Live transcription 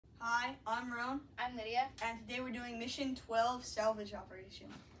Hi, I'm Roan. I'm Lydia. And today we're doing Mission 12 Salvage Operation.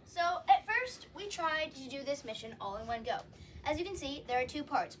 So, at first, we tried to do this mission all in one go. As you can see, there are two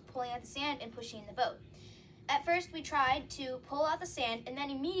parts, pulling out the sand and pushing in the boat. At first, we tried to pull out the sand and then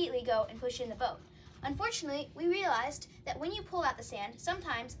immediately go and push in the boat. Unfortunately, we realized that when you pull out the sand,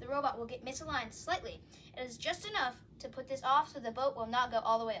 sometimes the robot will get misaligned slightly. It is just enough to put this off so the boat will not go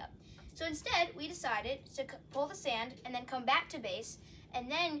all the way up. So instead, we decided to pull the sand and then come back to base and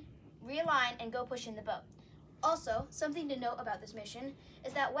then realign and go push in the boat. Also, something to note about this mission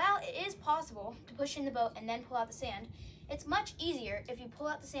is that while it is possible to push in the boat and then pull out the sand, it's much easier if you pull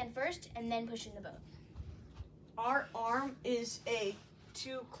out the sand first and then push in the boat. Our arm is a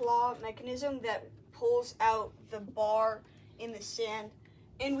two-claw mechanism that pulls out the bar in the sand,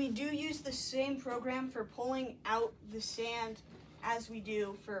 and we do use the same program for pulling out the sand as we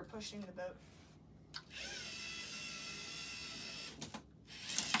do for pushing the boat.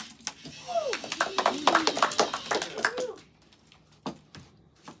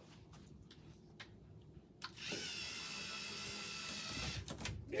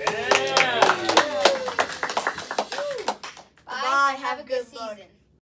 Bye, have a good season.